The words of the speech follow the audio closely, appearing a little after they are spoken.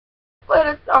put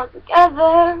us all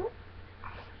together.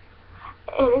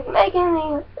 And it's making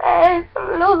me sad.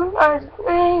 I'm losing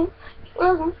consciousness,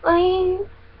 losing sleep.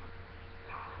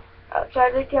 I'll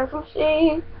try to kill some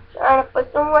sheep, trying to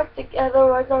put some words together,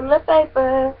 words on the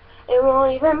paper. It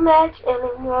won't even match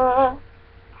anymore.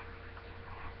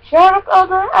 Trying to close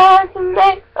my eyes and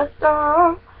make a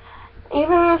song,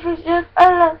 even if it's just a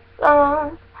love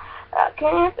song. I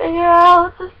can't figure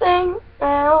out what to sing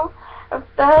now. I'm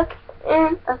stuck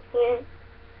in a pit.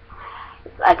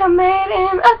 It's like I'm made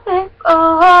in a thick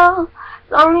hole.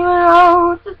 Don't even know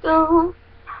what to do.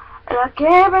 And I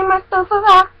can't bring myself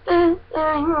about this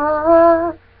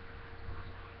anymore.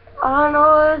 All I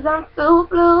know is I'm too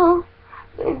blue.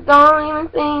 Things don't even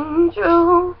seem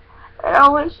true. And I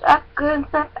wish I could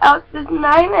snap out this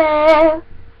nightmare.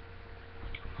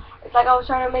 It's like I was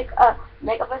trying to make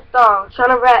up a song, trying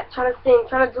to rap, trying to sing,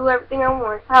 trying to do everything I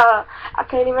want. I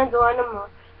can't even do it no more.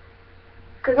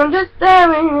 Cause I'm just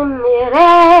staring in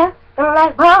midair, and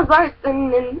like bombs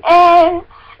bursting in the air.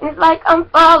 And it's like I'm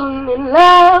falling in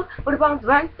love with the bombs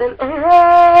bursting in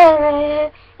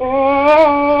the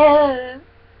air.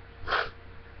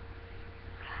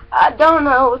 I don't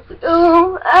know what to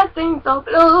do, I seem so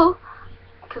blue.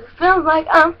 Cause it feels like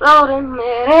I'm floating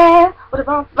midair with the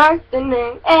bombs bursting in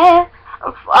the air.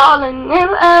 I'm falling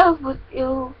in love with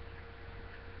you.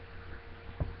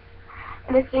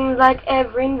 And it seems like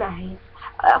every night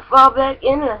I fall back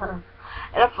in love,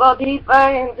 and I fall deeper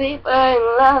and deeper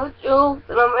in love with you,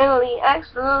 till I really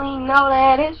actually know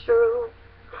that it's true.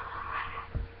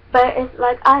 But it's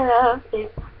like I love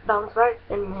it, bounce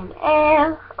bursting in the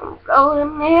air, I'm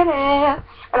floating in the air,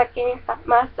 and I can't stop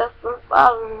myself from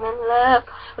falling in love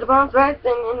with the bounce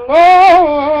bursting in the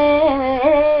air.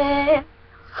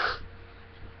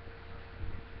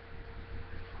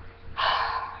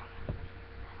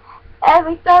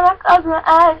 Every time I close my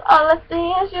eyes, all I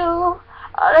see is you. All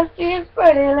I see is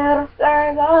pretty little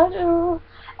signs on you.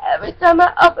 Every time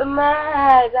I open my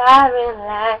eyes, I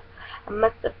realize I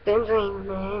must have been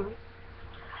dreaming.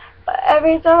 But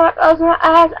every time I close my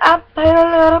eyes, I paint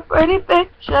a little pretty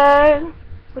picture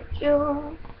with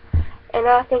you. And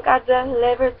I think I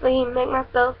deliberately make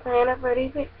myself paint a pretty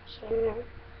picture.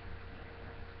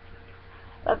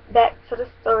 But back to the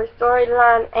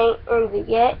storyline ain't ended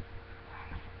yet.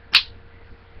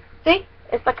 See?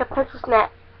 It's like a pencil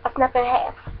snap. I snap in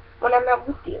half when I'm not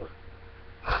with you.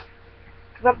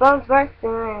 Cause my bones bursting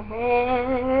in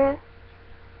half.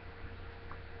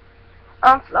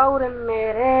 I'm floating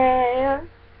midair.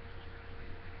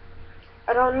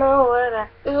 I don't know what I'd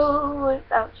do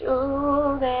without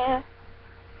you there.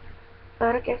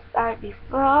 But I guess I'd be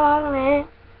falling.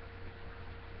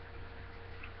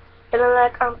 Feeling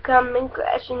like I'm coming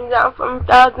crashing down from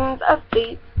thousands of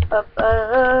feet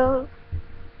above.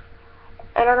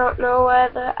 And I don't know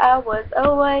whether I was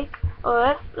awake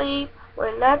or asleep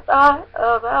when I thought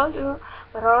about you.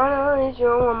 But all I know is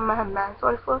you're on my mind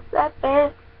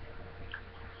 24/7.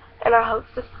 And I hope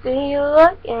to see you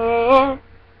again.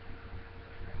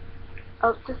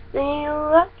 Hope to see you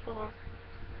again.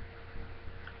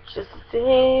 Just to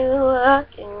see you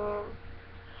again.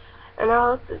 And I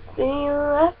hope to see you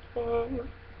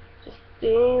again. Just to see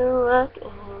you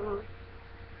again.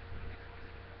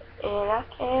 And I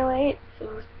can't wait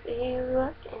to see you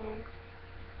again.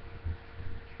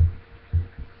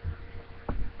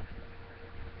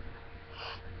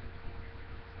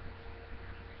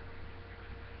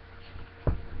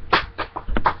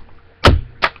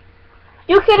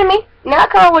 You kidding me? Now I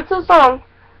come up with 2 songs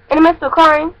in the midst of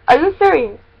crying? Are you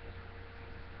serious?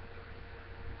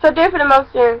 So different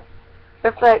emotions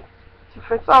reflect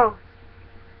different songs.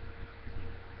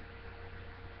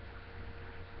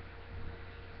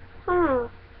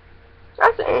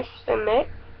 That's an interesting mix.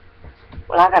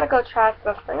 Well, I gotta go try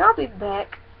something. I'll be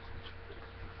back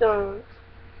soon.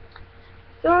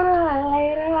 Sooner or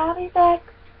later, I'll be back.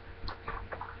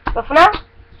 But for now,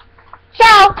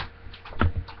 ciao!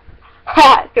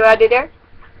 See what I did there?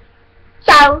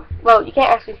 Ciao! Well, you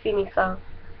can't actually see me, so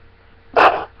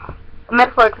I'm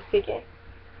metaphorically speaking.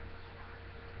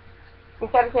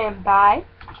 Instead of saying bye,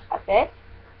 I said,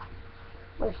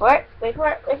 wait for it.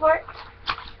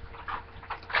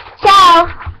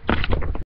 Ciao!